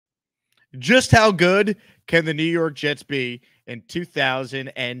Just how good can the New York Jets be in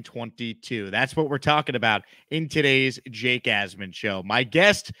 2022? That's what we're talking about in today's Jake Asman show. My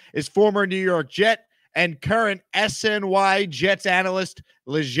guest is former New York Jet and current SNY Jets analyst,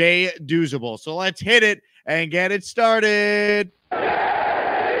 Douzable. So let's hit it and get it started.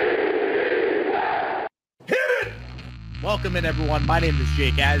 Hit it! Welcome in, everyone. My name is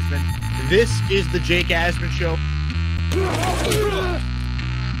Jake Asman. This is the Jake Asman show.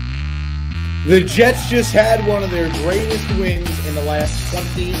 The Jets just had one of their greatest wins in the last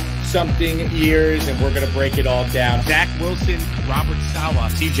 20-something years, and we're going to break it all down. Zach Wilson, Robert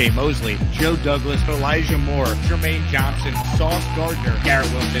Saleh, C.J. Mosley, Joe Douglas, Elijah Moore, Jermaine Johnson, Sauce Gardner,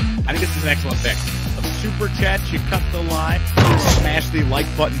 Garrett Wilson. I think this is an excellent pick. Some super chats, you cut the line, smash the like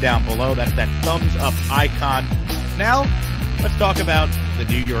button down below. That's that thumbs up icon. Now, let's talk about the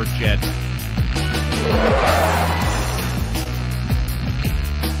New York Jets.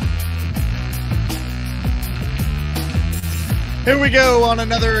 Here we go on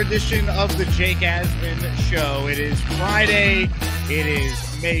another edition of the Jake Asman Show. It is Friday. It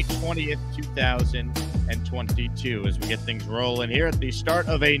is May 20th, 2022 as we get things rolling here at the start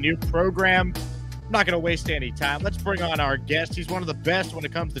of a new program. I'm not going to waste any time. Let's bring on our guest. He's one of the best when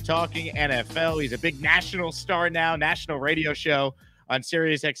it comes to talking NFL. He's a big national star now, national radio show on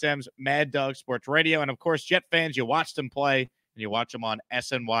SiriusXM's Mad Dog Sports Radio. And, of course, Jet fans, you watched him play, and you watch him on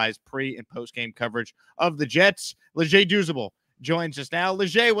SNY's pre- and post-game coverage of the Jets. Douzable joins us now.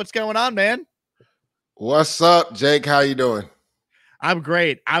 Leger, what's going on, man? What's up, Jake? How you doing? I'm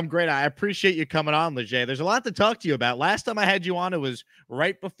great. I appreciate you coming on, Leger. There's a lot to talk to you about. Last time I had you on, it was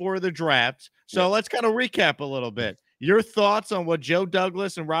right before the draft. So let's kind of recap a little bit. Your thoughts on what Joe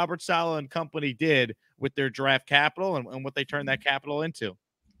Douglas and Robert Saleh and company did with their draft capital and what they turned that capital into.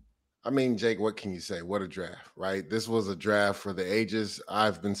 I mean, Jake, what can you say? What a draft, right? This was a draft for the ages.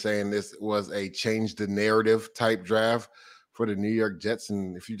 I've been saying this was a change the narrative type draft for the New York Jets.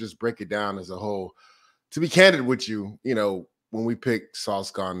 And if you just break it down as a whole, to be candid with you, when we picked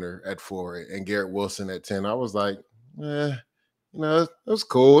Sauce Gardner at 4 and Garrett Wilson at 10, I was like, it was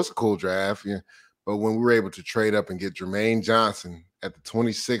cool. It's a cool draft. Yeah. But when we were able to trade up and get Jermaine Johnson at the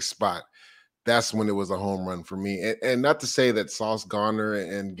 26th spot, that's when it was a home run for me. And not to say that Sauce Gardner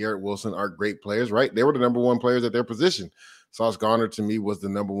and Garrett Wilson are great players, right? They were the number one players at their position. Sauce Gardner, to me, was the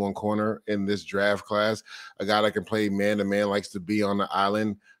number one corner in this draft class. A guy that can play man-to-man, likes to be on the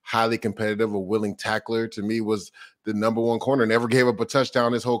island, highly competitive, a willing tackler, to me, was the number one corner. Never gave up a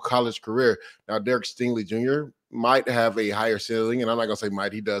touchdown his whole college career. Now, Derek Stingley Jr. might have a higher ceiling, and I'm not going to say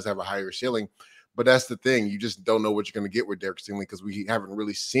might. He does have a higher ceiling. But that's the thing. You just don't know what you're going to get with Derek Stingley because we haven't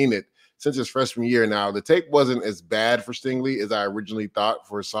really seen it since his freshman year. Now, the tape wasn't as bad for Stingley as I originally thought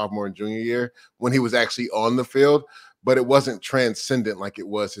for his sophomore and junior year when he was actually on the field, but it wasn't transcendent like it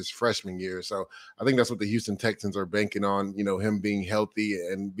was his freshman year. So I think that's what the Houston Texans are banking on, him being healthy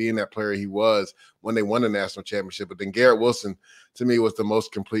and being that player he was when they won the national championship. But then Garrett Wilson, to me, was the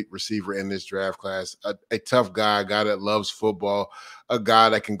most complete receiver in this draft class. A tough guy, a guy that loves football, a guy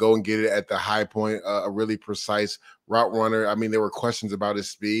that can go and get it at the high point, a really precise route runner. I mean, there were questions about his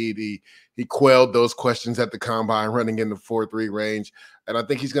speed. He quelled those questions at the combine, running in the 4.3 range. And I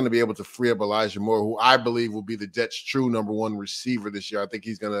think he's going to be able to free up Elijah Moore, who I believe will be the Jets' true number one receiver this year. I think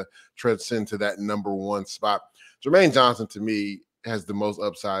he's going to transcend to that number one spot. Jermaine Johnson, to me, has the most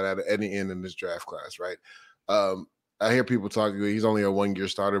upside out of any end in this draft class, right? I hear people talking, he's only a one-year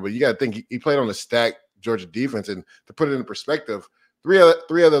starter, but you got to think he played on a stacked Georgia defense. And to put it in perspective, three of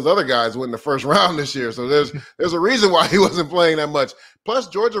those other guys went in the first round this year. So there's a reason why he wasn't playing that much. Plus,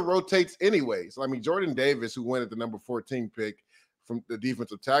 Georgia rotates anyway. So, I mean, Jordan Davis, who went at the number 14 pick from the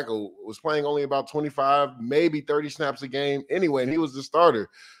defensive tackle, was playing only about 25, maybe 30 snaps a game anyway, and he was the starter.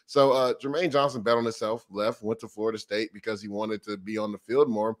 So Jermaine Johnson bet on himself, went to Florida State because he wanted to be on the field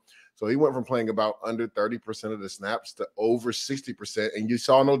more. So he went from playing about under 30% of the snaps to over 60%, and you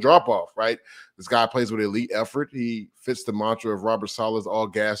saw no drop-off, right? This guy plays with elite effort. He fits the mantra of Robert Saleh's all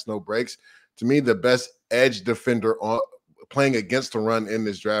gas, no breaks. To me, the best edge defender playing against the run in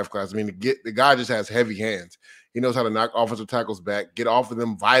this draft class. I mean, the guy just has heavy hands. He knows how to knock offensive tackles back, get off of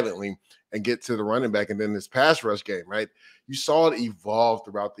them violently, and get to the running back. And then this pass rush game, right? You saw it evolve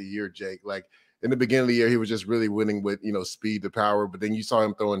throughout the year, Jake. Like, in the beginning of the year, he was just really winning with, speed to power. But then you saw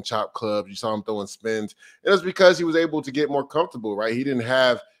him throwing chop clubs. You saw him throwing spins. And it's because he was able to get more comfortable, right? He didn't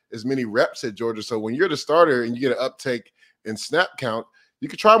have as many reps at Georgia. So when you're the starter and you get an uptake in snap count, you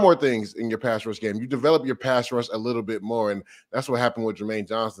can try more things in your pass rush game. You develop your pass rush a little bit more. And that's what happened with Jermaine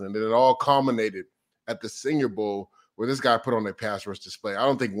Johnson. And then it all culminated at the Senior Bowl, where this guy put on a pass rush display. I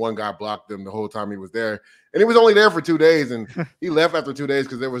don't think one guy blocked him the whole time he was there. And he was only there for 2 days, and he left after 2 days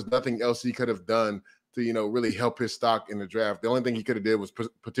because there was nothing else he could have done to, really help his stock in the draft. The only thing he could have did was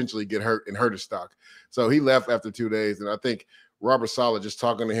potentially get hurt and hurt his stock. So he left after 2 days, and I think Robert Saleh, just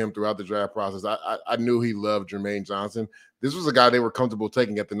talking to him throughout the draft process, I knew he loved Jermaine Johnson. This was a guy they were comfortable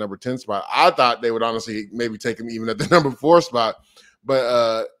taking at the number 10 spot. I thought they would honestly maybe take him even at the number 4 spot.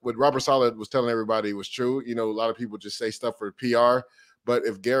 But what Robert Saleh was telling everybody was true. A lot of people just say stuff for PR. But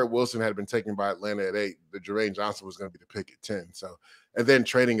if Garrett Wilson had been taken by Atlanta at 8, the Jermaine Johnson was going to be the pick at 10. So, and then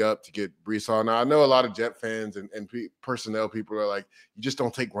trading up to get Breece Hall. Now, I know a lot of Jet fans and personnel people are like, you just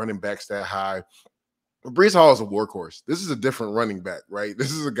don't take running backs that high. But Breece Hall is a workhorse. This is a different running back, right?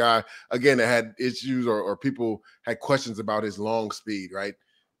 This is a guy, again, that had issues or people had questions about his long speed, right?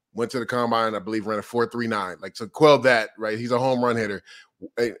 Went to the combine, I believe, ran a 4.39. Like, to quell that, right? He's a home run hitter.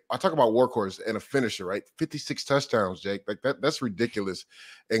 I talk about workhorse and a finisher, right? 56 touchdowns, Jake. Like, that's ridiculous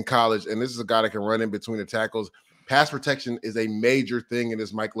in college. And this is a guy that can run in between the tackles. Pass protection is a major thing in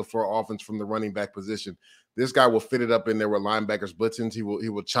this Mike LaFleur offense from the running back position. This guy will fit it up in there with linebackers blitzing. He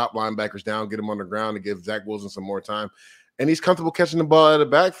will chop linebackers down, get them on the ground, and give Zach Wilson some more time. And he's comfortable catching the ball out of the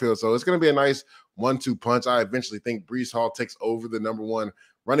backfield. So it's going to be a nice 1-2 punch. I eventually think Breece Hall takes over the number 1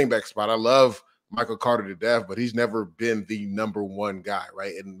 running back spot. I love Michael Carter to death, but he's never been the number 1 guy,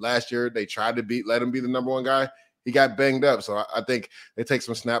 right? And last year they tried to let him be the number 1 guy. He got banged up. So I think they take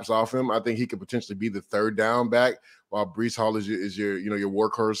some snaps off him. I think he could potentially be the 3rd down back, while Breece Hall is your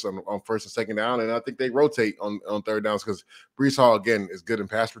workhorse on 1st and 2nd down. And I think they rotate on 3rd downs because Breece Hall, again, is good in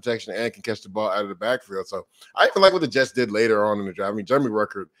pass protection and can catch the ball out of the backfield. So I even like what the Jets did later on in the draft. I mean, Jeremy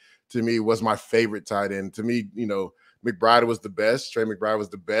Ruckert, to me, was my favorite tight end. To me, McBride was the best. Trey McBride was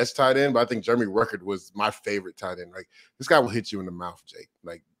the best tight end, but I think Jeremy Ruckert was my favorite tight end. Like, this guy will hit you in the mouth, Jake.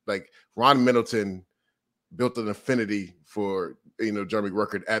 Like Ron Middleton built an affinity for Jeremy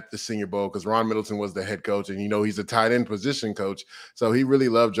Ruckert at the Senior Bowl because Ron Middleton was the head coach, and he's a tight end position coach, so he really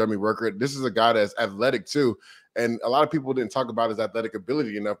loved Jeremy Ruckert. This is a guy that's athletic too, and a lot of people didn't talk about his athletic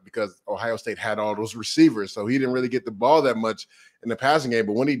ability enough because Ohio State had all those receivers, so he didn't really get the ball that much in the passing game.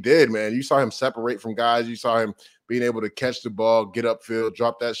 But when he did, man, you saw him separate from guys. You saw him being able to catch the ball, get upfield,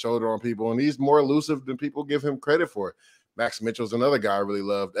 drop that shoulder on people, and he's more elusive than people give him credit for. Max Mitchell's another guy I really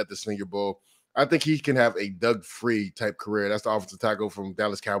loved at the Senior Bowl. I think he can have a Doug Free type career. That's the offensive tackle from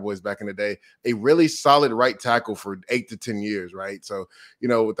Dallas Cowboys back in the day. A really solid right tackle for 8 to 10 years, right? So,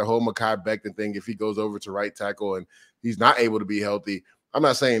 with the whole Mekhi Becton thing, if he goes over to right tackle and he's not able to be healthy, I'm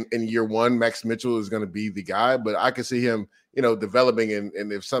not saying in year 1 Max Mitchell is going to be the guy, but I can see him, developing.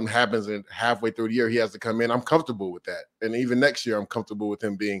 And if something happens and halfway through the year he has to come in, I'm comfortable with that. And even next year, I'm comfortable with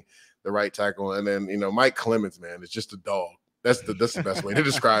him being the right tackle. And then, Mike Clemens, man, is just a dog. That's the best way to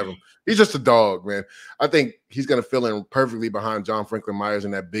describe him. He's just a dog, man. I think he's going to fill in perfectly behind John Franklin Myers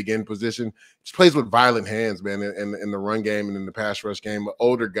in that big end position. He plays with violent hands, man, in the run game and in the pass rush game. An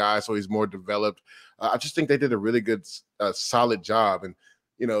older guy, so he's more developed. I just think they did a really good, solid job. And,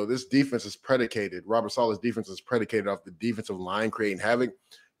 this defense is predicated. Robert Saleh's defense is predicated off the defensive line creating havoc.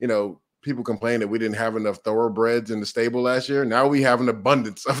 People complain that we didn't have enough thoroughbreds in the stable last year. Now we have an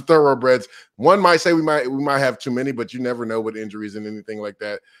abundance of thoroughbreds. One might say we might have too many, but you never know with injuries and anything like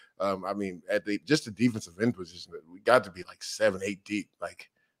that. I mean, just the defensive end position, we got to be like 7, 8 deep.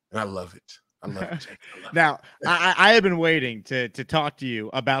 And I love it. I love it, Jake. Now, I have been waiting to talk to you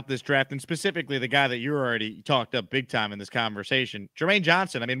about this draft, and specifically the guy that you already talked up big time in this conversation, Jermaine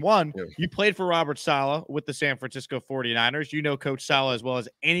Johnson. I mean, one, you played for Robert Saleh with the San Francisco 49ers. You know Coach Saleh as well as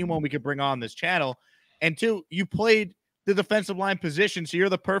anyone we could bring on this channel. And two, you played the defensive line position, so you're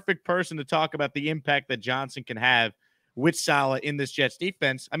the perfect person to talk about the impact that Johnson can have with Saleh in this Jets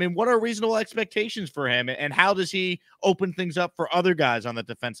defense. I mean, what are reasonable expectations for him, and how does he open things up for other guys on the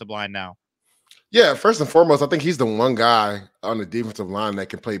defensive line now? Yeah, first and foremost, I think he's the one guy on the defensive line that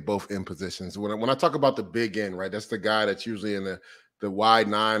can play both end positions. When I talk about the big end, right, that's the guy that's usually in the wide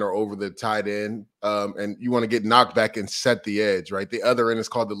 9 or over the tight end, and you want to get knocked back and set the edge, right? The other end is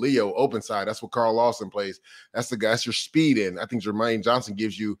called the Leo, open side. That's what Carl Lawson plays. That's the guy. That's your speed end. I think Jermaine Johnson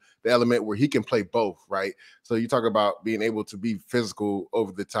gives you the element where he can play both, right? So you talk about being able to be physical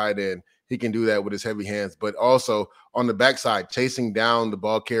over the tight end. He can do that with his heavy hands, but also on the backside, chasing down the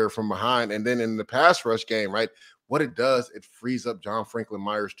ball carrier from behind. And then in the pass rush game, right, what it does, it frees up John Franklin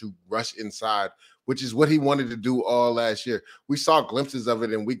Myers to rush inside, which is what he wanted to do all last year. We saw glimpses of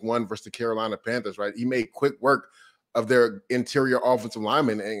it in week 1 versus the Carolina Panthers, right? He made quick work of their interior offensive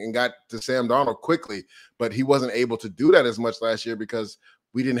linemen and got to Sam Darnold quickly, but he wasn't able to do that as much last year because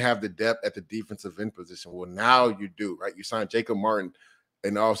we didn't have the depth at the defensive end position. Well, now you do, right? You signed Jacob Martin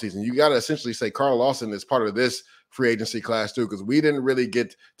in the offseason. You got to essentially say Carl Lawson is part of this free agency class too, because we didn't really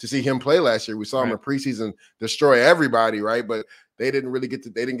get to see him play last year. We saw him in preseason destroy everybody, right? But they didn't get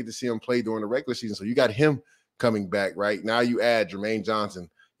to see him play during the regular season. So you got him coming back, right? Now you add Jermaine Johnson,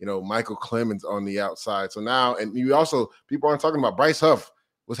 Michael Clemens on the outside. So now, and you also, people aren't talking about Bryce Huff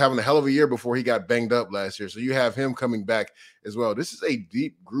was having a hell of a year before he got banged up last year. So you have him coming back as well. This is a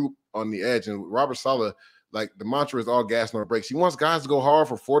deep group on the edge. And Robert Saleh, like the mantra is all gas, no brakes. He wants guys to go hard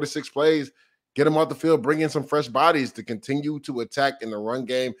for 4 to 6 plays, get them off the field, bring in some fresh bodies to continue to attack in the run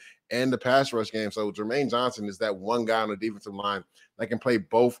game and the pass rush game. So Jermaine Johnson is that one guy on the defensive line that can play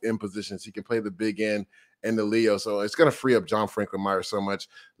both in positions. He can play the big end and the Leo. So it's going to free up John Franklin Myers so much.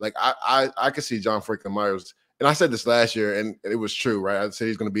 Like I could see John Franklin Myers, and I said this last year, and it was true, right? I said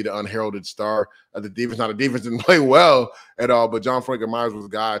he's going to be the unheralded star of the defense. Now, the defense didn't play well at all, but John Franklin Myers was the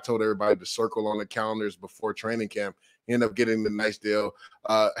guy I told everybody to circle on the calendars before training camp. He ended up getting the nice deal,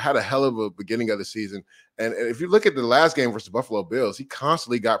 had a hell of a beginning of the season. And if you look at the last game versus the Buffalo Bills, he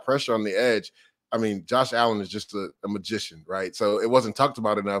constantly got pressure on the edge. I mean, Josh Allen is just a magician, right? So it wasn't talked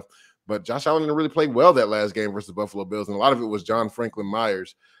about enough, but Josh Allen didn't really play well that last game versus the Buffalo Bills, and a lot of it was John Franklin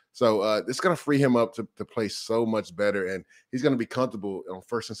Myers. So it's going to free him up to play so much better, and he's going to be comfortable on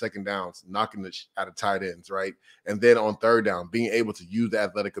first and second downs, knocking the out of tight ends, right? And then on third down, being able to use the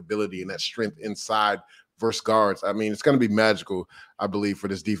athletic ability and that strength inside versus guards. I mean, it's going to be magical, I believe, for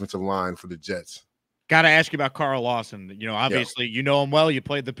this defensive line for the Jets. Got to ask you about Carl Lawson. Obviously, you know him well. You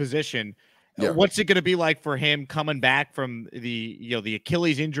played the position. Yeah. What's it going to be like for him coming back from the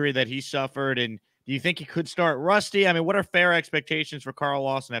Achilles injury that he suffered? And do you think he could start rusty? I mean, what are fair expectations for Carl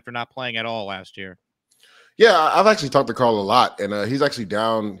Lawson after not playing at all last year? Yeah, I've actually talked to Carl a lot, and he's actually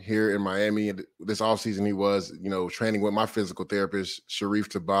down here in Miami. And this offseason, he was, training with my physical therapist, Sharif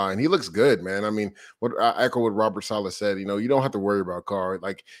Tabah, and he looks good, man. I mean, I echo what Robert Saleh said. You don't have to worry about Carl.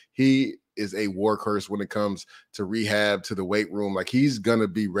 Like, he is a workhorse when it comes to rehab, to the weight room. Like, he's going to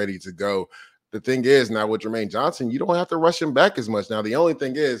be ready to go. The thing is, now with Jermaine Johnson, you don't have to rush him back as much. Now, the only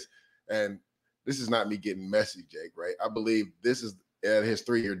thing is, and this is not me getting messy, Jake, right? I believe this is at his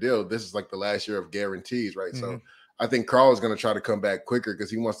 3-year deal. This is like the last year of guarantees, right? Mm-hmm. So I think Carl is going to try to come back quicker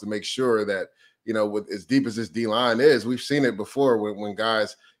because he wants to make sure that, with as deep as this D-line is, we've seen it before when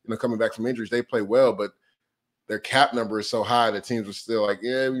guys, coming back from injuries, they play well, but their cap number is so high that teams are still like,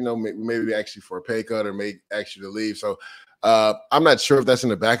 maybe actually for a pay cut or may actually to leave. So I'm not sure if that's in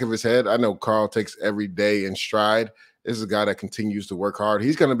the back of his head. I know Carl takes every day in stride. This is a guy that continues to work hard.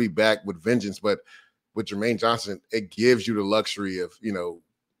 He's going to be back with vengeance, but with Jermaine Johnson, it gives you the luxury of,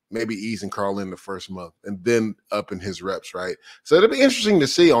 maybe easing Carl in the first month and then up in his reps, right? So it'll be interesting to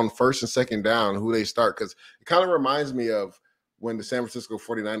see on first and second down who they start, because it kind of reminds me of when the San Francisco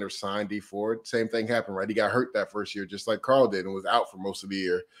 49ers signed D Ford. Same thing happened, right? He got hurt that first year, just like Carl did, and was out for most of the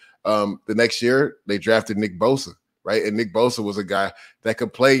year. The next year, they drafted Nick Bosa, right? And Nick Bosa was a guy that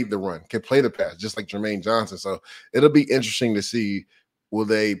could play the run, could play the pass, just like Jermaine Johnson. So it'll be interesting to see, will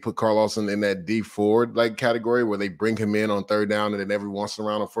they put Carl Lawson in that D Ford like category where they bring him in on third down and then every once in a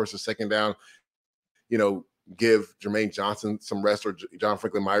while on first or second down, give Jermaine Johnson some rest or John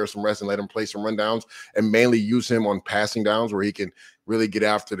Franklin Myers some rest and let him play some rundowns and mainly use him on passing downs where he can really get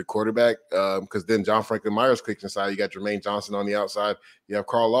after the quarterback. Because then John Franklin Myers kicks inside. You got Jermaine Johnson on the outside. You have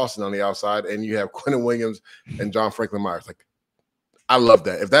Carl Lawson on the outside, and you have Quentin Williams and John Franklin Myers. Like, I love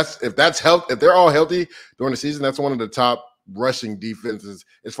that. If they're all healthy during the season, that's one of the top rushing defenses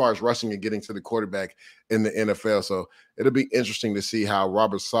as far as rushing and getting to the quarterback in the NFL. So it'll be interesting to see how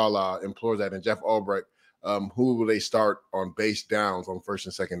Robert Saleh employs that, and Jeff Albrecht. Who will they start on base downs on first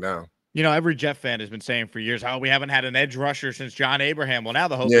and second down? Every Jet fan has been saying for years how we haven't had an edge rusher since John Abraham. Well, now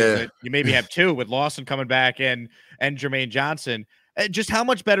the hope is that you maybe have two with Lawson coming back and Jermaine Johnson. Just how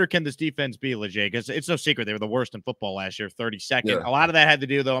much better can this defense be, Jake? It's no secret they were the worst in football last year, 32nd. Yeah. A lot of that had to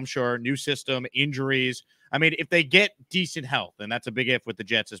do, though, I'm sure, new system, injuries. I mean, if they get decent health, and that's a big if with the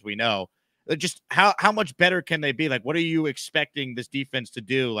Jets, as we know, just how much better can they be? Like, what are you expecting this defense to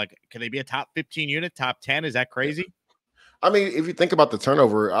do? Like, can they be a top 15 unit, top 10? Is that crazy? I mean, if you think about the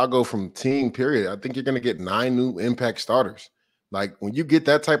turnover, I'll go from team period. I think you're going to get 9 new impact starters. Like, when you get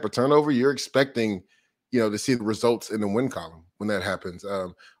that type of turnover, you're expecting, to see the results in the win column when that happens.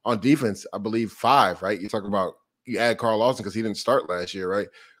 On defense, I believe 5, right? You add Carl Lawson because he didn't start last year, right?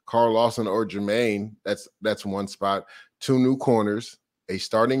 Carl Lawson or Jermaine, that's one spot. 2 new corners, a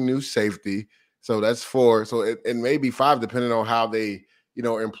starting new safety. So that's 4. So it may be 5 depending on how they,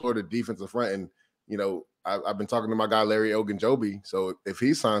 employ the defensive front. And, I've been talking to my guy, Larry Ogunjobi. So if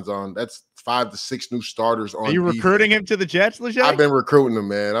he signs on, that's 5 to 6 new starters on Are you defense. Recruiting him to the Jets, Lejay? I've been recruiting him,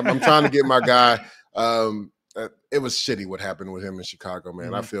 man. I'm trying to get my guy, it was shitty what happened with him in Chicago,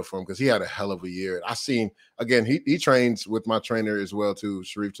 man. I Mhm. feel for him because he had a hell of a year. I seen, again, he trains with my trainer as well too,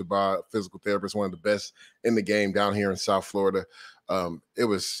 Sharif Tabah, physical therapist, one of the best in the game down here in South Florida. It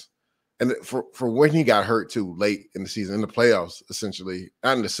was, and for when he got hurt too, late in the season, in the playoffs, essentially,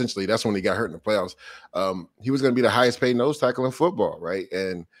 and essentially that's when he got hurt in the playoffs. He was going to be the highest paid nose tackle in football, right?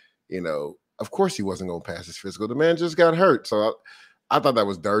 And of course he wasn't going to pass his physical. The man just got hurt, so I thought that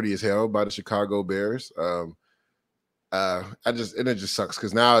was dirty as hell by the Chicago Bears. It just sucks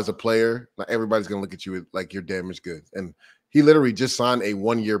because now as a player, like, everybody's gonna look at you like you're damaged goods. And he literally just signed a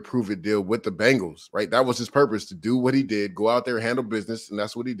 1-year prove-it deal with the Bengals, right? That was his purpose, to do what he did, go out there, handle business, and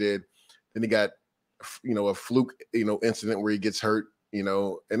that's what he did. Then he got, a fluke, incident where he gets hurt, and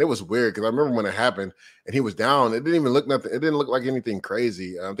it was weird because I remember when it happened and he was down. It didn't even look nothing. It didn't look like anything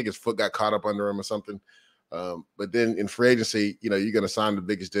crazy. I think his foot got caught up under him or something. But then in free agency, you're going to sign the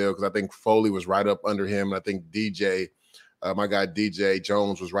biggest deal because I think Foley was right up under him. And I think my guy DJ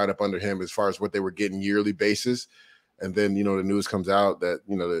Jones was right up under him as far as what they were getting yearly basis. And then, the news comes out that,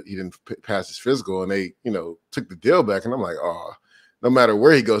 that he didn't pass his physical, and they, took the deal back. And I'm like, oh, no matter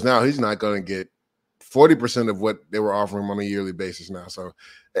where he goes now, he's not going to get 40% of what they were offering him on a yearly basis now. So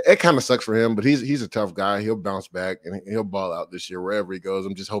it kind of sucks for him, but he's a tough guy. He'll bounce back and he'll ball out this year wherever he goes.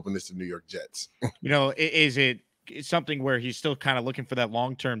 I'm just hoping it's the New York Jets. Is it something where he's still kind of looking for that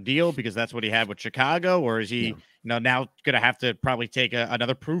long-term deal because that's what he had with Chicago, or is he, now going to have to probably take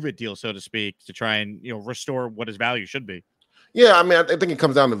another prove-it deal, so to speak, to try and, restore what his value should be? Yeah, I mean, I think it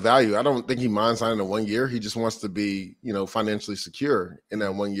comes down to value. I don't think he minds signing a 1 year. He just wants to be, financially secure in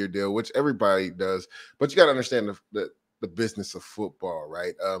that 1-year deal, which everybody does. But you got to understand the business of football,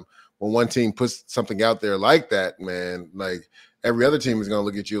 right? When one team puts something out there like that, man, like every other team is going to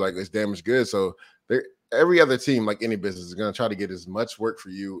look at you like it's damaged goods. So every other team, like any business, is going to try to get as much work for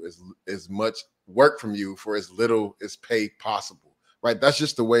you, as much work from you for as little as pay possible. Right, that's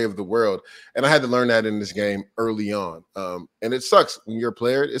just the way of the world, and I had to learn that in this game early on. And it sucks when you're a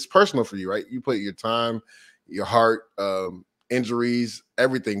player; it's personal for you, right? You put your time, your heart, injuries,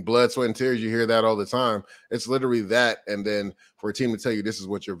 everything, blood, sweat, and tears. You hear that all the time. It's literally that, and then for a team to tell you this is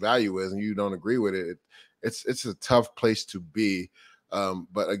what your value is, and you don't agree with it, it's a tough place to be.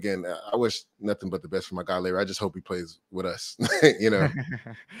 But again, I wish nothing but the best for my guy Larry. I just hope he plays with us.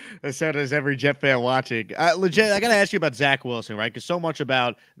 So does every Jet fan watching. Legit, I got to ask you about Zach Wilson, right? Because so much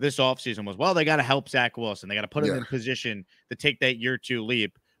about this offseason was, well, they got to help Zach Wilson. They got to put him in position to take that year 2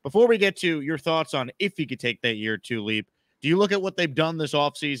 leap. Before we get to your thoughts on if he could take that year 2 leap, do you look at what they've done this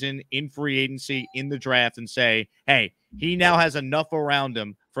offseason in free agency, in the draft, and say, hey, he now has enough around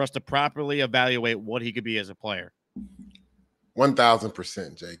him for us to properly evaluate what he could be as a player?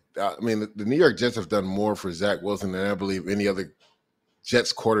 1,000%, Jake. I mean, the New York Jets have done more for Zach Wilson than I believe any other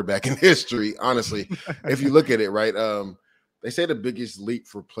Jets quarterback in history. Honestly, if you look at it, right, they say the biggest leap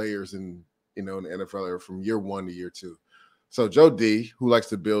for players in the NFL are from year 1 to year 2. So Joe D, who likes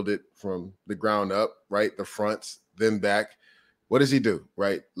to build it from the ground up, right, the fronts, then back. What does he do,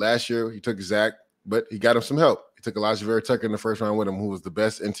 right? Last year he took Zach, but he got him some help. He took Elijah Vera Tucker in the first round with him, who was the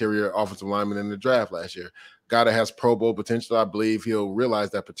best interior offensive lineman in the draft last year. Guy that has Pro Bowl potential. I believe he'll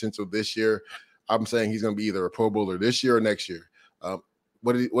realize that potential this year. I'm saying he's going to be either a Pro Bowler this year or next year.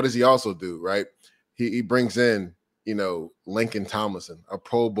 What does he also do, right? He brings in, Lincoln Tomlinson, a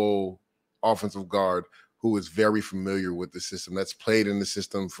Pro Bowl offensive guard who is very familiar with the system, that's played in the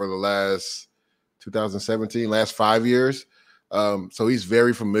system for the last 5 years. So he's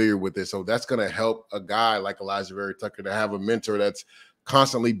very familiar with it. So that's going to help a guy like Elijah Vera Tucker to have a mentor that's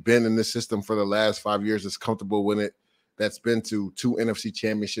constantly been in the system for the last 5 years, that's comfortable with it, that's been to 2 NFC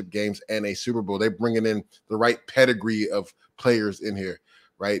championship games and a Super Bowl. They're bringing in the right pedigree of players in here,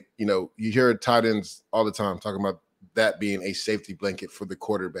 right? You hear tight ends all the time talking about that being a safety blanket for the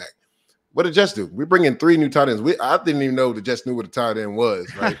quarterback. What did Jets do? We bring in 3 new tight ends. I didn't even know the Jets knew what a tight end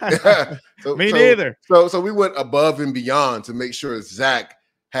was, right? Me neither. So we went above and beyond to make sure Zach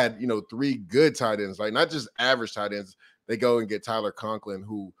had, 3 good tight ends, like not just average tight ends. They go and get Tyler Conklin,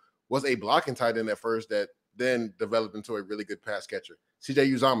 who was a blocking tight end at first that then developed into a really good pass catcher.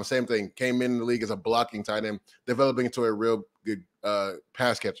 CJ Uzomah, same thing, came in the league as a blocking tight end, developing into a real good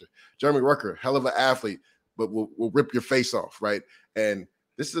pass catcher. Jeremy Rucker, hell of an athlete, but will rip your face off, right? And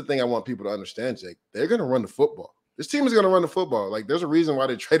this is the thing I want people to understand, Jake. They're going to run the football. This team is going to run the football. Like, there's a reason why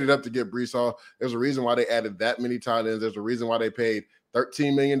they traded up to get Breece Hall. There's a reason why they added that many tight ends. There's a reason why they paid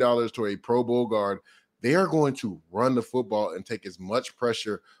 $13 million to a Pro Bowl guard. They are going to run the football and take as much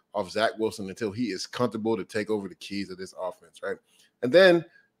pressure off Zach Wilson until he is comfortable to take over the keys of this offense, right? And then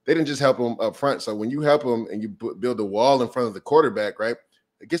they didn't just help him up front. So when you help him and you build a wall in front of the quarterback, right,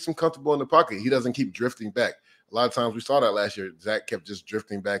 It gets him comfortable in the pocket. He doesn't keep drifting back. A lot of times we saw that last year. Zach kept just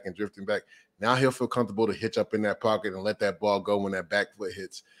drifting back and drifting back. Now he'll feel comfortable to hitch up in that pocket and let that ball go when that back foot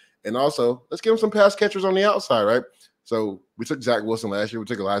hits. And also, let's give him some pass catchers on the outside, right? So we took Zach Wilson last year. We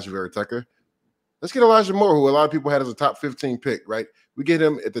took Elijah Vera Tucker. Let's get Elijah Moore, who a lot of people had as a top 15 pick, right? We get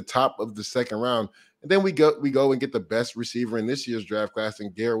him at the top of the second round. And then we go and get the best receiver in this year's draft class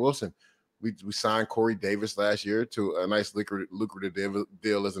in Garrett Wilson. We signed Corey Davis last year to a nice lucrative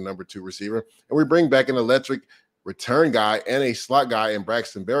deal as a number 2 receiver. And we bring back an electric return guy and a slot guy in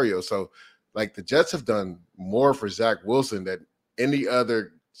Braxton Berrios. So, like, the Jets have done more for Zach Wilson than any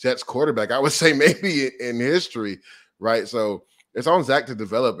other Jets quarterback, I would say maybe in history, right? So it's on Zach to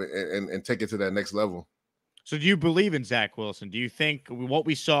develop and take it to that next level. So do you believe in Zach Wilson? Do you think what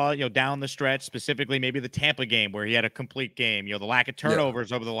we saw, down the stretch, specifically maybe the Tampa game where he had a complete game, the lack of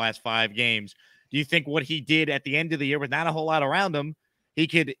turnovers over the last 5 games, do you think what he did at the end of the year with not a whole lot around him, he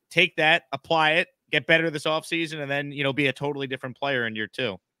could take that, apply it, get better this offseason, and then, be a totally different player in year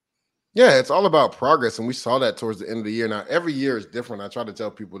 2? Yeah, it's all about progress, and we saw that towards the end of the year. Now, every year is different. I try to tell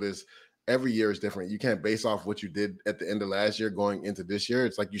people this. Every year is different. You can't base off what you did at the end of last year going into this year.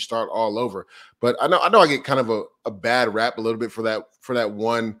 It's like you start all over. But I know I get kind of a bad rap a little bit for that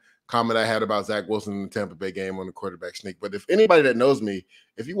one comment I had about Zach Wilson in the Tampa Bay game on the quarterback sneak. But if anybody that knows me,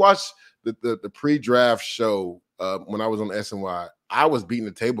 if you watch the pre-draft show when I was on SNY, I was beating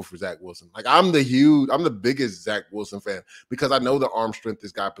the table for Zach Wilson. Like, I'm the biggest Zach Wilson fan because I know the arm strength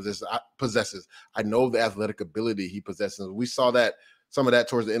this guy possesses. I know the athletic ability he possesses. We saw some of that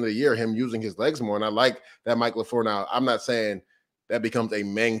towards the end of the year, him using his legs more. And I like that Mike LaFleur. Now, I'm not saying that becomes a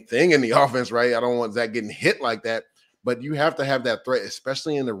main thing in the offense, right? I don't want Zach getting hit like that. But you have to have that threat,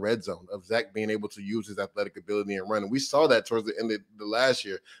 especially in the red zone, of Zach being able to use his athletic ability and run. And we saw that towards the end of the last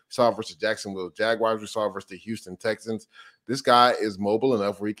year. We saw it versus Jacksonville Jaguars. We saw it versus the Houston Texans. This guy is mobile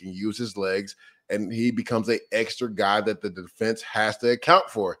enough where he can use his legs, and he becomes an extra guy that the defense has to account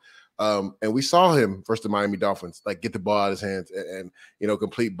for. And we saw him versus the Miami Dolphins, like, get the ball out of his hands and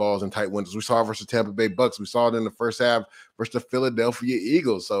complete balls in tight windows. We saw it versus Tampa Bay Bucks. We saw it in the first half versus the Philadelphia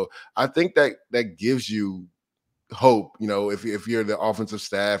Eagles. So I think that gives you hope, if you're the offensive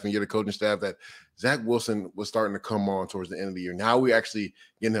staff and you're the coaching staff, that Zach Wilson was starting to come on towards the end of the year. Now we're actually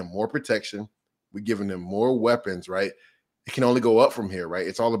getting him more protection. We're giving him more weapons, right? It can only go up from here, right?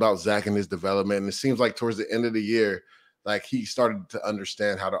 It's all about Zach and his development. And it seems like towards the end of the year, like, he started to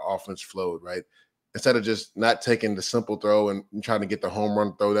understand how the offense flowed, right? Instead of just not taking the simple throw and trying to get the home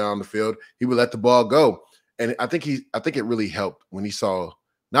run throw down the field, he would let the ball go. And I think it really helped when he saw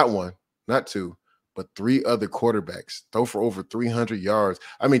not 1, not 2, but 3 other quarterbacks throw for over 300 yards.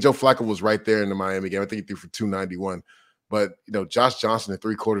 I mean, Joe Flacco was right there in the Miami game. I think he threw for 291. But, Josh Johnson in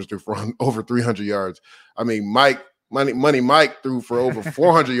 3 quarters threw for over 300 yards. I mean, Money Mike threw for over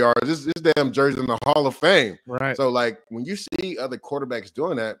 400 yards. This damn jersey in the Hall of Fame. Right. So, like, when you see other quarterbacks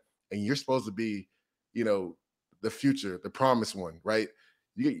doing that, and you're supposed to be, the future, the promised one, right?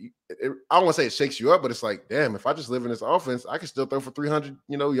 I don't want to say it shakes you up, but it's like, damn, if I just live in this offense, I can still throw for 300,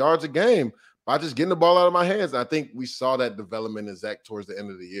 yards a game by just getting the ball out of my hands. And I think we saw that development in Zach towards the end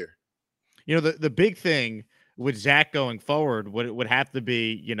of the year. The big thing with Zach going forward would have to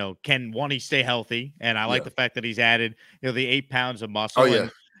be, can he stay healthy? And I like the fact that he's added, the 8 pounds of muscle. Oh, yeah.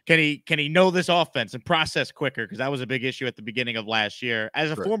 And can he know this offense and process quicker? Because that was a big issue at the beginning of last year.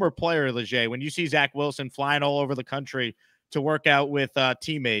 As a former player, Leger, when you see Zach Wilson flying all over the country to work out with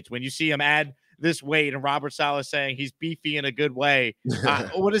teammates, when you see him add this weight and Robert Saleh saying he's beefy in a good way,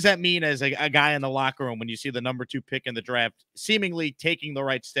 what does that mean as a guy in the locker room when you see the number 2 pick in the draft seemingly taking the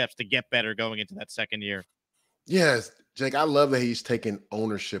right steps to get better going into that second year? Yes, Jake, I love that he's taking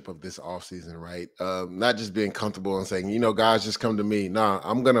ownership of this offseason, right? Not just being comfortable and saying, guys, just come to me. Nah,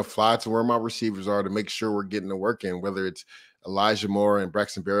 I'm going to fly to where my receivers are to make sure we're getting the work in, whether it's Elijah Moore and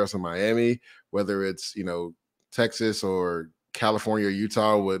Braxton Berrios in Miami, whether it's, Texas or California or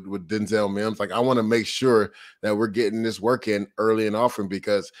Utah with Denzel Mims. Like, I want to make sure that we're getting this work in early and often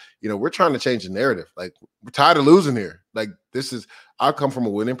because, we're trying to change the narrative. Like, we're tired of losing here. Like, I come from a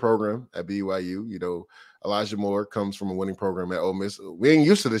winning program at BYU, Elijah Moore comes from a winning program at Ole Miss. We ain't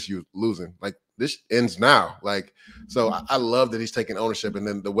used to this losing. Like, this ends now. Like, so I love that he's taking ownership. And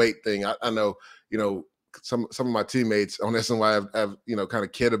then the weight thing, I know, some of my teammates on SNY have kind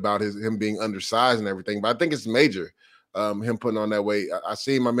of kid about him being undersized and everything, but I think it's major. Him putting on that weight. I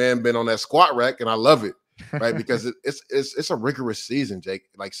see my man been on that squat rack, and I love it, right? Because it's a rigorous season, Jake.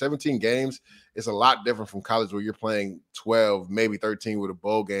 Like, 17 games is a lot different from college where you're playing 12, maybe 13 with a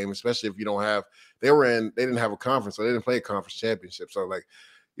bowl game, especially if you don't have. They didn't have a conference, so they didn't play a conference championship. So, like,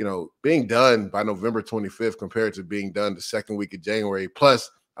 being done by November 25th compared to being done the second week of January, plus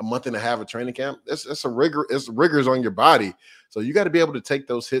a month and a half of training camp, it's a rigor. It's rigors on your body. So you got to be able to take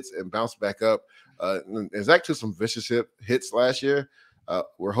those hits and bounce back up. And Zach took some vicious hits last year.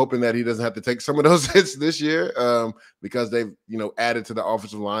 We're hoping that he doesn't have to take some of those hits this year because they've, added to the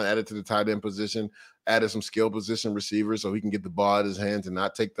offensive line, added to the tight end position, added some skill position receivers so he can get the ball out of his hands and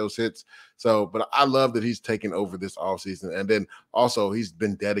not take those hits. So, but I love that he's taken over this offseason. And then also he's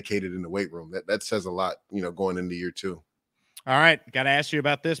been dedicated in the weight room. That says a lot, going into year 2. All right. Got to ask you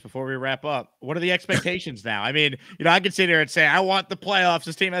about this before we wrap up. What are the expectations now? I mean, I could sit here and say, I want the playoffs.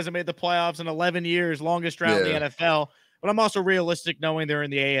 This team hasn't made the playoffs in 11 years, longest drought in the NFL. But I'm also realistic knowing they're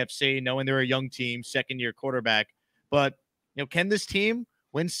in the AFC, knowing they're a young team, second-year quarterback. But, can this team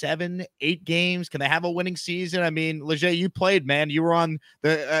win 7, 8 games? Can they have a winning season? I mean, Leger, you played, man. You were on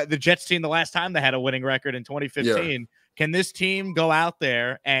the Jets team the last time they had a winning record in 2015. Yeah. Can this team go out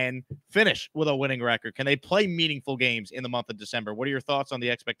there and finish with a winning record? Can they play meaningful games in the month of December? What are your thoughts on the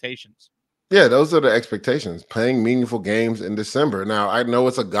expectations? Yeah, those are the expectations, playing meaningful games in December. Now, I know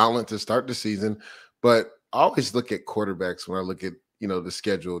it's a gauntlet to start the season, but I always look at quarterbacks when I look at, the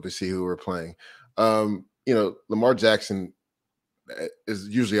schedule to see who we're playing. Lamar Jackson is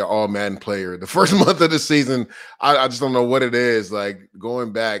usually an all Madden player. The first month of the season, I just don't know what it is. Like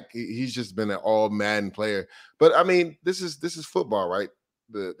going back, he's just been an all Madden player. But I mean, this is football, right?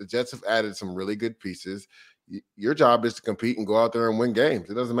 The Jets have added some really good pieces. Your job is to compete and go out there and win games.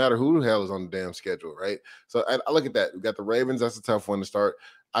 It doesn't matter who the hell is on the damn schedule, right? So I look at that. We got the Ravens. That's a tough one to start.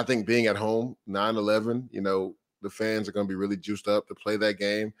 I think being at home, 9-11, the fans are going to be really juiced up to play that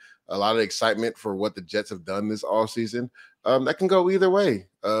game. A lot of excitement for what the Jets have done this offseason. That can go either way.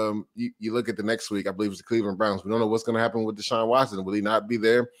 You look at the next week, I believe it's the Cleveland Browns. We don't know what's going to happen with Deshaun Watson. Will he not be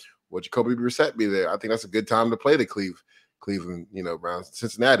there? Will Jacoby Brissett be there? I think that's a good time to play the Cleveland, Browns.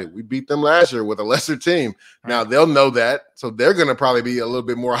 Cincinnati, we beat them last year with a lesser team. Now they'll know that, so they're going to probably be a little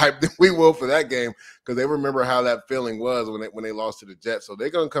bit more hyped than we will for that game because they remember how that feeling was when they lost to the Jets. So they're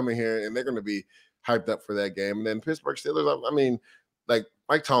going to come in here and they're going to be hyped up for that game. And then Pittsburgh Steelers, I mean, like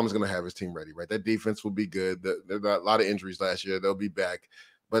Mike Tomlin's going to have his team ready, right? That defense will be good. There got a lot of injuries last year. They'll be back.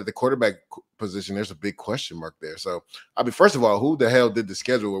 But at the quarterback position, there's a big question mark there. So, I mean, first of all, who the hell did the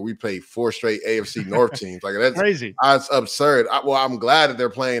schedule where we played 4 straight AFC North teams? Like that's crazy. That's absurd. I'm glad that they're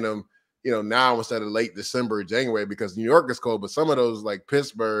playing them, now instead of late December or January because New York is cold. But some of those, like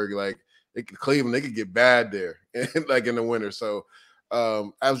Pittsburgh, like Cleveland, they could get bad there, like in the winter. So,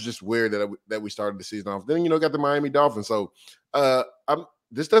 that was just weird that we started the season off. Then got the Miami Dolphins. So,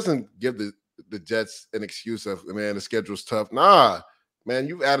 this doesn't give the Jets an excuse of man the schedule's tough. Nah. Man,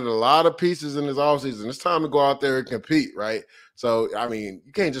 you've added a lot of pieces in this offseason. It's time to go out there and compete, right? So, I mean,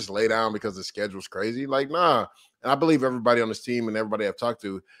 you can't just lay down because the schedule's crazy. Like, nah. And I believe everybody on this team and everybody I've talked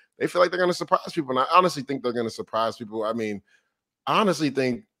to, they feel like they're going to surprise people. And I honestly think they're going to surprise people. I mean, I honestly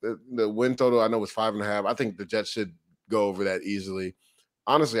think the win total, I know it's 5.5. I think the Jets should go over that easily.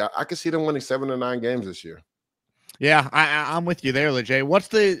 Honestly, I could see them winning 7 or 9 games this year. Yeah, I'm with you there, Leger.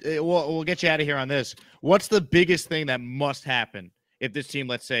 We'll get you out of here on this. What's the biggest thing that must happen if this team,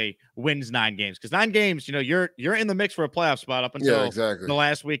 let's say, wins 9 games? Because 9 games, you're in the mix for a playoff spot up until the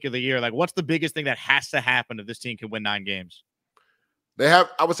last week of the year. Like, what's the biggest thing that has to happen if this team can win 9 games?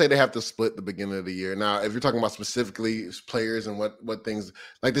 I would say they have to split the beginning of the year. Now, if you're talking about specifically players and what things,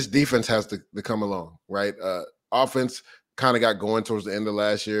 like this defense has to come along, right? Offense kind of got going towards the end of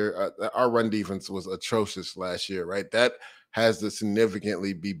last year. Our run defense was atrocious last year, right? That has to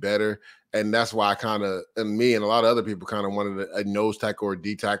significantly be better. And that's why me and a lot of other people kind of wanted a nose tackle or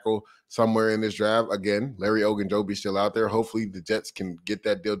D tackle somewhere in this draft. Again, Larry Ogunjobi's still out there. Hopefully the Jets can get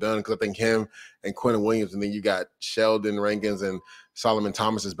that deal done because I think him and Quentin Williams, and then you got Sheldon Rankins and Solomon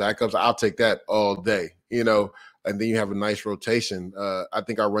Thomas as backups. I'll take that all day, and then you have a nice rotation. I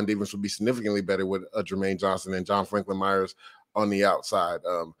think our run defense would be significantly better with Jermaine Johnson and John Franklin Myers on the outside.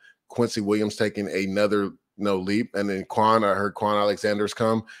 Quincy Williams taking another leap, and then I heard Quan Alexander's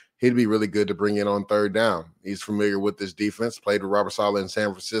come. He'd be really good to bring in on third down. He's familiar with this defense, played with Robert Saleh in San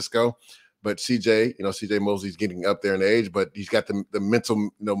Francisco. But CJ Mosley's getting up there in age, but he's got the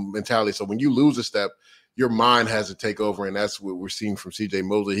mental mentality. So when you lose a step, your mind has to take over, and that's what we're seeing from CJ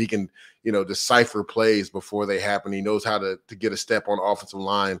Mosley. He can, decipher plays before they happen. He knows how to get a step on the offensive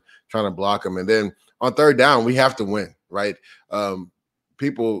line, trying to block them. And then on third down, we have to win, right?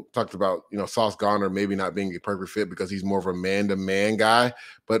 People talked about, Sauce Gardner maybe not being a perfect fit because he's more of a man-to-man guy.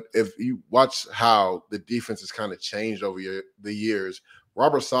 But if you watch how the defense has kind of changed over the years,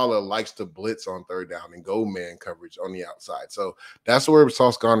 Robert Saleh likes to blitz on third down and go man coverage on the outside. So that's where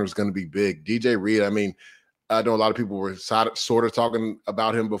Sauce Gardner is going to be big. DJ Reed, I mean, I know a lot of people were sort of talking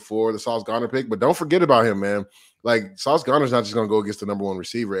about him before the Sauce Gardner pick, but don't forget about him, man. Like, Sauce Gardner's not just going to go against the number one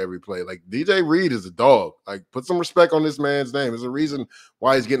receiver every play. Like, DJ Reed is a dog. Like, put some respect on this man's name. There's a reason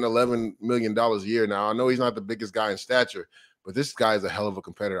why he's getting $11 million a year now. I know he's not the biggest guy in stature, but this guy is a hell of a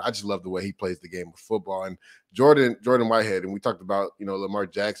competitor. I just love the way he plays the game of football. And Jordan Whitehead, and we talked about, Lamar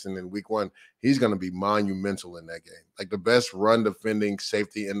Jackson in week 1, he's going to be monumental in that game. Like, the best run defending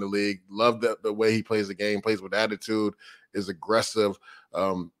safety in the league. Love the way he plays the game, plays with attitude, is aggressive.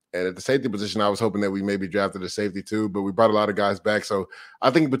 And at the safety position, I was hoping that we maybe drafted a safety too, but we brought a lot of guys back. So I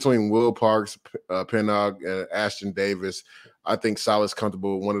think between Will Parks, Pinnock, and Ashton Davis, I think Saleh's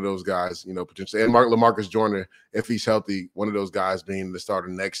comfortable with one of those guys, potentially. And LaMarcus Joyner, if he's healthy, one of those guys being the starter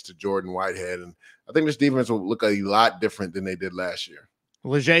next to Jordan Whitehead. And I think this defense will look a lot different than they did last year.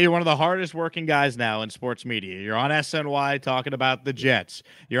 Leger, you're one of the hardest working guys now in sports media. You're on SNY talking about the Jets.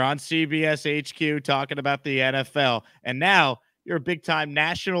 You're on CBS HQ talking about the NFL. And now you're a big-time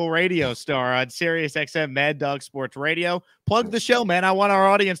national radio star on Sirius XM Mad Dog Sports Radio. Plug the show, man. I want our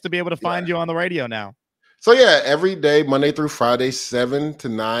audience to be able to find you on the radio now. So, yeah, every day, Monday through Friday, 7 to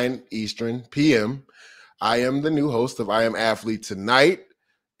 9 Eastern p.m., I am the new host of I Am Athlete Tonight.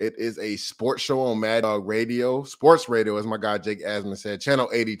 It is a sports show on Mad Dog Radio, sports radio, as my guy Jake Asman said, channel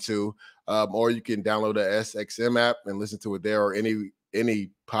 82. Or you can download the SXM app and listen to it there, or any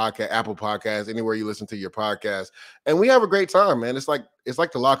podcast, Apple Podcast, anywhere you listen to your podcast. And we have a great time, man. It's like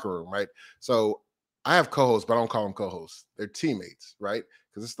the locker room, right? So I have co-hosts, but I don't call them co-hosts. They're teammates, right?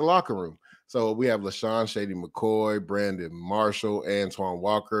 Because it's the locker room. So we have LaShawn Shady McCoy, Brandon Marshall, Antoine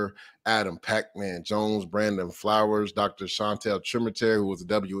Walker, Adam Pac-Man Jones, Brandon Flowers, Dr. Chantel Tremitiere, who was a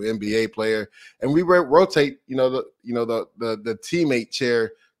WNBA player. And we rotate, the teammate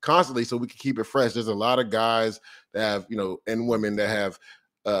chair constantly so we can keep it fresh. There's a lot of guys that have, and women that have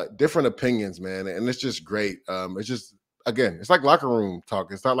different opinions, man. And it's just great. It's just, again, it's like locker room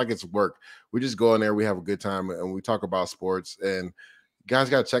talk. It's not like it's work. We just go in there, we have a good time, and we talk about sports. And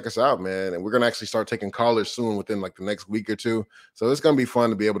guys got to check us out, man. And we're going to actually start taking callers soon within like the next week or two. So it's going to be fun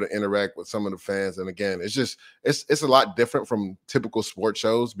to be able to interact with some of the fans. And again, it's a lot different from typical sports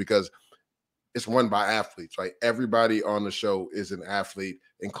shows because it's run by athletes, right? Everybody on the show is an athlete,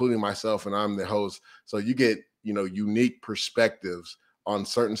 including myself, and I'm the host. So you get, unique perspectives on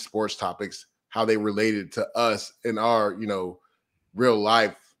certain sports topics, how they related to us in our, real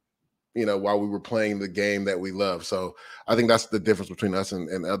life, while we were playing the game that we love. So I think that's the difference between us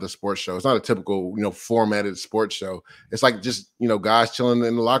and other sports shows. It's not a typical, formatted sports show. It's like just, guys chilling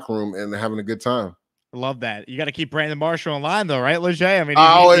in the locker room and having a good time. I love that. You got to keep Brandon Marshall in line, though, right, Leger? I mean,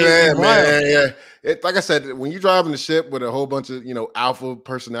 man, yeah. Like I said, when you're driving the ship with a whole bunch of, alpha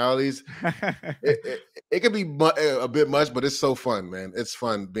personalities, it can be a bit much, but it's so fun, man. It's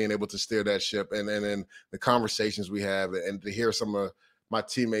fun being able to steer that ship, and the conversations we have, and to hear some of my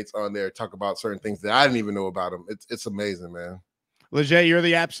teammates on there talk about certain things that I didn't even know about them. It's amazing, man. Leger, you're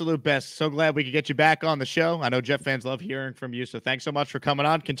the absolute best. So glad we could get you back on the show. I know Jet fans love hearing from you, so thanks so much for coming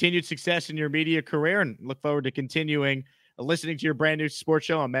on. Continued success in your media career, and look forward to continuing listening to your brand new sports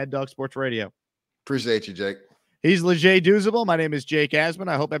show on Mad Dog Sports Radio. Appreciate you, Jake. He's Leger Douzable. My name is Jake Asman.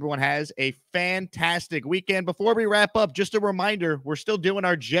 I hope everyone has a fantastic weekend. Before we wrap up, just a reminder, we're still doing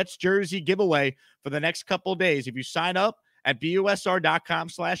our Jets jersey giveaway for the next couple of days. If you sign up at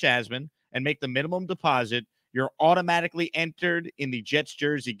busr.com/Asman and make the minimum deposit, you're automatically entered in the Jets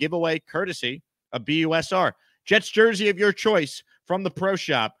jersey giveaway, courtesy of BUSR. Jets jersey of your choice from the Pro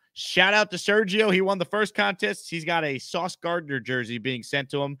Shop. Shout out to Sergio. He won the first contest. He's got a Sauce Gardner jersey being sent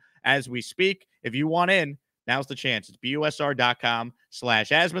to him as we speak. If you want in, now's the chance. It's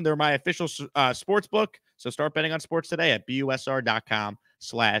busr.com/Asman. They're my official sports book. So start betting on sports today at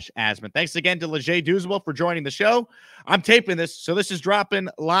busr.com/Asman. Thanks again to Leger Douzable for joining the show. I'm taping this, so this is dropping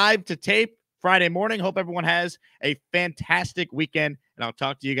live to tape Friday morning. Hope everyone has a fantastic weekend, and I'll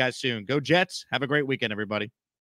talk to you guys soon. Go Jets. Have a great weekend, everybody.